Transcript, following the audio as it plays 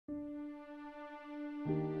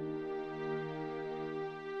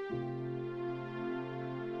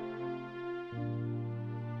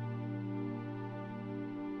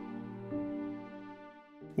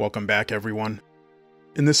Welcome back, everyone.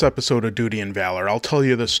 In this episode of Duty and Valor, I'll tell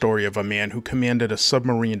you the story of a man who commanded a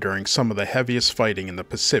submarine during some of the heaviest fighting in the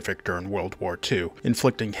Pacific during World War II,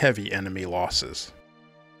 inflicting heavy enemy losses.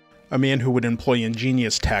 A man who would employ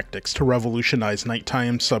ingenious tactics to revolutionize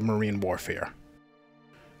nighttime submarine warfare.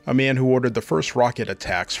 A man who ordered the first rocket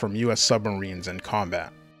attacks from U.S. submarines in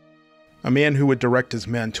combat. A man who would direct his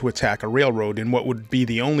men to attack a railroad in what would be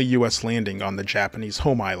the only U.S. landing on the Japanese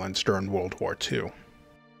home islands during World War II.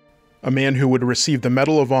 A man who would receive the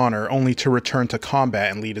Medal of Honor only to return to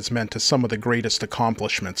combat and lead his men to some of the greatest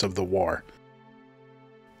accomplishments of the war.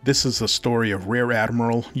 This is the story of Rear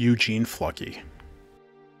Admiral Eugene Fluckey.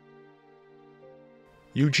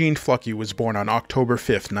 Eugene Fluckey was born on October 5,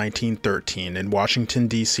 1913 in Washington,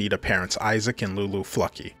 D.C. to parents Isaac and Lulu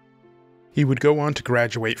Fluckey. He would go on to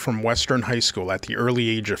graduate from Western High School at the early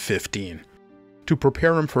age of 15. To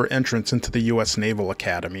prepare him for entrance into the U.S. Naval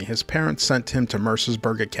Academy, his parents sent him to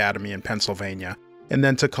Mercersburg Academy in Pennsylvania, and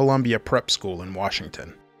then to Columbia Prep School in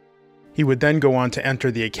Washington. He would then go on to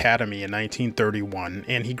enter the Academy in 1931,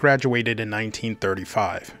 and he graduated in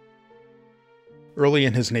 1935. Early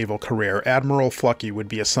in his naval career, Admiral Fluckey would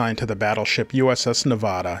be assigned to the battleship USS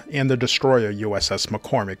Nevada and the destroyer USS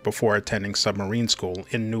McCormick before attending submarine school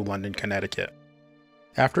in New London, Connecticut.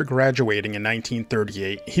 After graduating in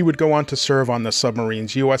 1938, he would go on to serve on the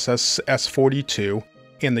submarines USS S-42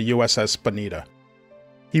 and the USS Bonita.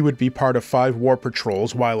 He would be part of 5 war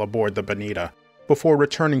patrols while aboard the Bonita, before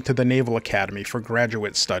returning to the Naval Academy for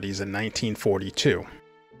graduate studies in 1942.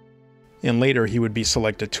 And later he would be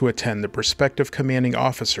selected to attend the Prospective Commanding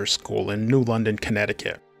Officer School in New London,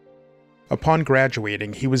 Connecticut. Upon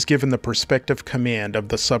graduating, he was given the prospective command of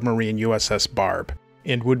the submarine USS Barb,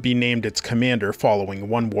 and would be named its commander following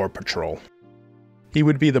 1 war patrol. He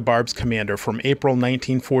would be the Barb's commander from April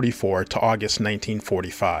 1944 to August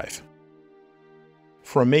 1945.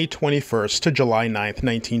 From May 21st to July 9th,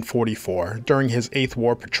 1944, during his 8th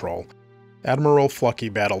war patrol, Admiral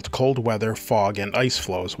Fluckey battled cold weather, fog, and ice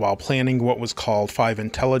floes while planning what was called 5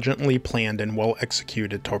 intelligently planned and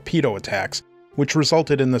well-executed torpedo attacks, which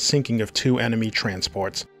resulted in the sinking of 2 enemy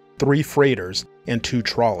transports, 3 freighters, and 2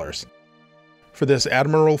 trawlers. For this,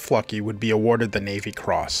 Admiral Fluckey would be awarded the Navy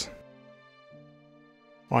Cross.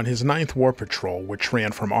 On his 9th war patrol, which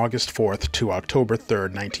ran from August 4th to October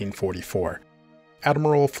 3rd, 1944,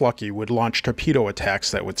 Admiral Fluckey would launch torpedo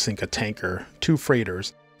attacks that would sink a tanker, 2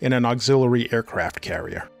 freighters, and an auxiliary aircraft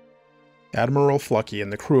carrier. Admiral Fluckey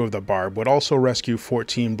and the crew of the Barb would also rescue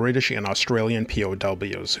 14 British and Australian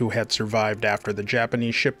POWs who had survived after the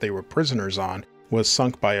Japanese ship they were prisoners on was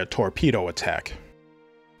sunk by a torpedo attack.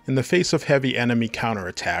 In the face of heavy enemy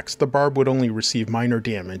counterattacks, the Barb would only receive minor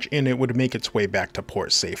damage and it would make its way back to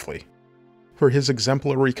port safely. For his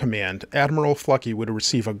exemplary command, Admiral Fluckey would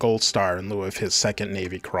receive a Gold Star in lieu of his 2nd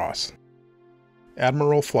Navy Cross.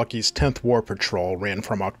 Admiral Fluckey's 10th war patrol ran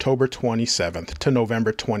from October 27th to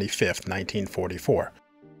November 25th, 1944.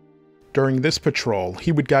 During this patrol,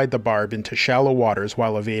 he would guide the Barb into shallow waters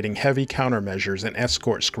while evading heavy countermeasures and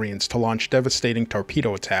escort screens to launch devastating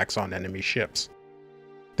torpedo attacks on enemy ships.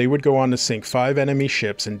 They would go on to sink 5 enemy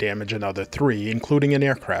ships and damage another 3, including an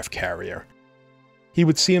aircraft carrier. He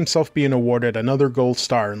would see himself being awarded another Gold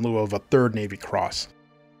Star in lieu of a 3rd Navy Cross.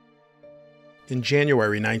 In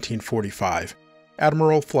January 1945,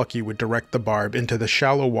 Admiral Fluckey would direct the Barb into the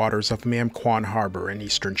shallow waters of Mam Quan Harbor in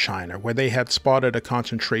eastern China, where they had spotted a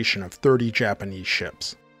concentration of 30 Japanese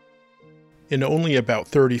ships. In only about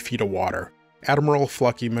 30 feet of water, Admiral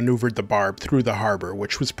Fluckey maneuvered the Barb through the harbor,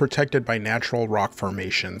 which was protected by natural rock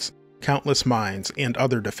formations, countless mines, and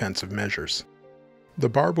other defensive measures. The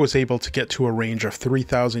Barb was able to get to a range of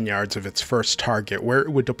 3,000 yards of its first target, where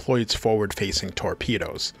it would deploy its forward-facing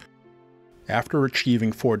torpedoes. After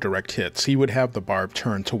achieving 4 direct hits, he would have the Barb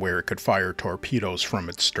turn to where it could fire torpedoes from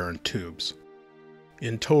its stern tubes.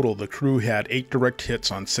 In total, the crew had 8 direct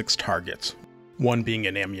hits on 6 targets, 1 being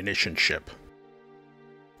an ammunition ship.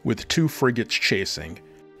 With 2 frigates chasing,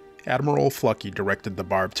 Admiral Fluckey directed the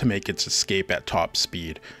Barb to make its escape at top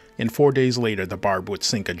speed, and 4 days later the Barb would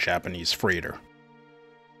sink a Japanese freighter.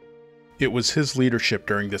 It was his leadership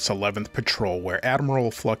during this 11th patrol where Admiral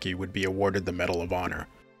Fluckey would be awarded the Medal of Honor.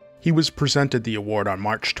 He was presented the award on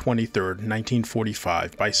March 23,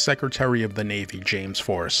 1945 by Secretary of the Navy James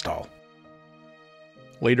Forrestal.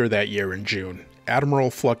 Later that year in June,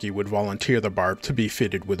 Admiral Fluckey would volunteer the Barb to be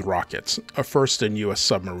fitted with rockets, a first in U.S.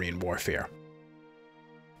 submarine warfare.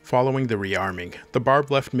 Following the rearming, the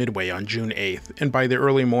Barb left Midway on June 8th, and by the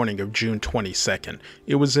early morning of June 22nd,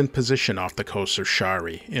 it was in position off the coast of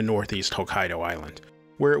Shari in northeast Hokkaido Island,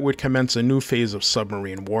 where it would commence a new phase of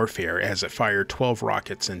submarine warfare as it fired 12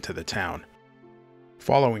 rockets into the town.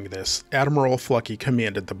 Following this, Admiral Fluckey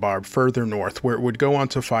commanded the Barb further north, where it would go on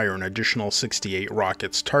to fire an additional 68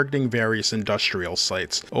 rockets targeting various industrial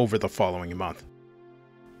sites over the following month.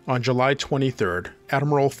 On July 23rd,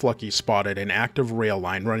 Admiral Fluckey spotted an active rail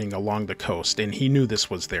line running along the coast, and he knew this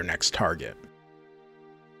was their next target.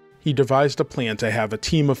 He devised a plan to have a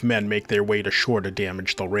team of men make their way to shore to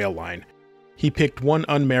damage the rail line. He picked one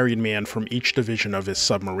unmarried man from each division of his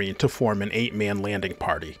submarine to form an 8-man landing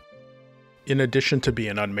party. In addition to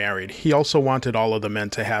being unmarried, he also wanted all of the men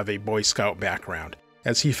to have a Boy Scout background,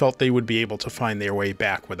 as he felt they would be able to find their way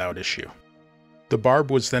back without issue. The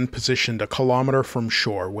Barb was then positioned a kilometer from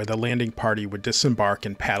shore, where the landing party would disembark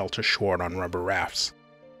and paddle to shore on rubber rafts.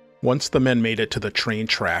 Once the men made it to the train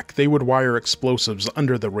track, they would wire explosives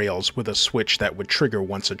under the rails with a switch that would trigger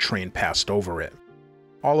once a train passed over it.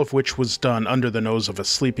 All of which was done under the nose of a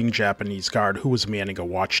sleeping Japanese guard who was manning a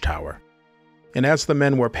watchtower. And as the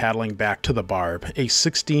men were paddling back to the Barb, a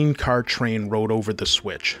 16-car train rode over the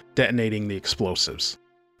switch, detonating the explosives.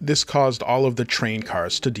 This caused all of the train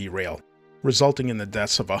cars to derail, resulting in the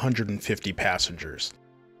deaths of 150 passengers.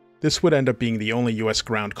 This would end up being the only U.S.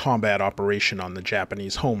 ground combat operation on the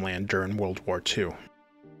Japanese homeland during World War II.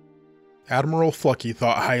 Admiral Fluckey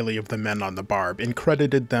thought highly of the men on the Barb and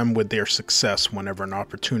credited them with their success whenever an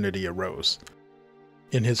opportunity arose.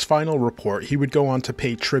 In his final report, he would go on to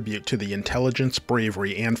pay tribute to the intelligence,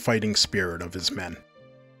 bravery, and fighting spirit of his men.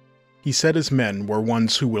 He said his men were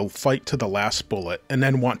ones who will fight to the last bullet and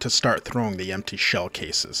then want to start throwing the empty shell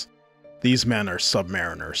cases. These men are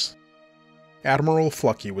submariners. Admiral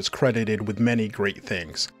Fluckey was credited with many great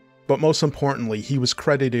things, but most importantly, he was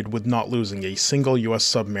credited with not losing a single U.S.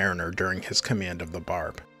 submariner during his command of the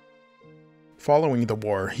Barb. Following the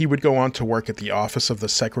war, he would go on to work at the Office of the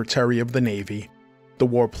Secretary of the Navy, the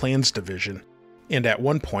War Plans Division, and at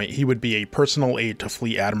one point he would be a personal aide to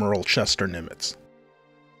Fleet Admiral Chester Nimitz.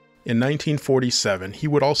 In 1947, he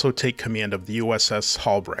would also take command of the USS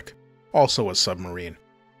Halbrecht, also a submarine.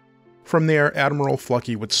 From there, Admiral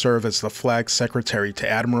Fluckey would serve as the flag secretary to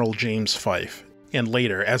Admiral James Fife, and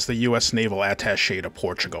later as the U.S. Naval Attaché to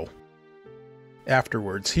Portugal.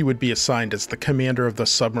 Afterwards, he would be assigned as the commander of the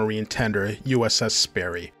submarine tender USS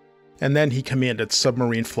Sperry, and then he commanded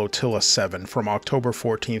Submarine Flotilla 7 from October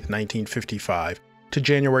 14, 1955 to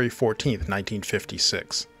January 14,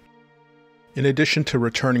 1956. In addition to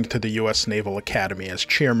returning to the U.S. Naval Academy as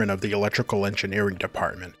chairman of the Electrical Engineering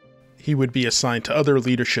Department, he would be assigned to other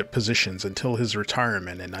leadership positions until his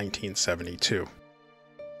retirement in 1972.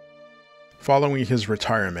 Following his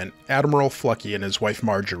retirement, Admiral Fluckey and his wife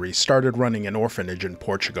Marjorie started running an orphanage in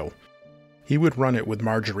Portugal. He would run it with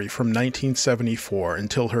Marjorie from 1974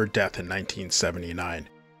 until her death in 1979.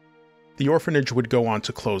 The orphanage would go on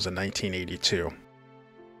to close in 1982.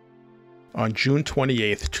 On June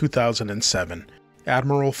 28, 2007,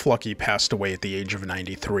 Admiral Fluckey passed away at the age of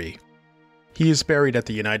 93. He is buried at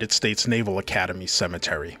the United States Naval Academy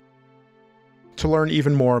Cemetery. To learn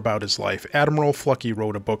even more about his life, Admiral Fluckey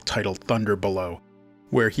wrote a book titled Thunder Below,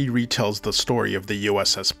 where he retells the story of the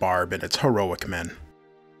USS Barb and its heroic men.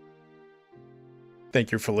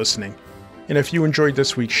 Thank you for listening, and if you enjoyed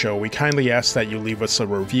this week's show, we kindly ask that you leave us a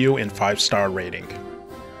review and 5-star rating.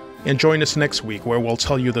 And join us next week where we'll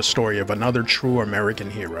tell you the story of another true American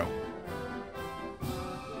hero.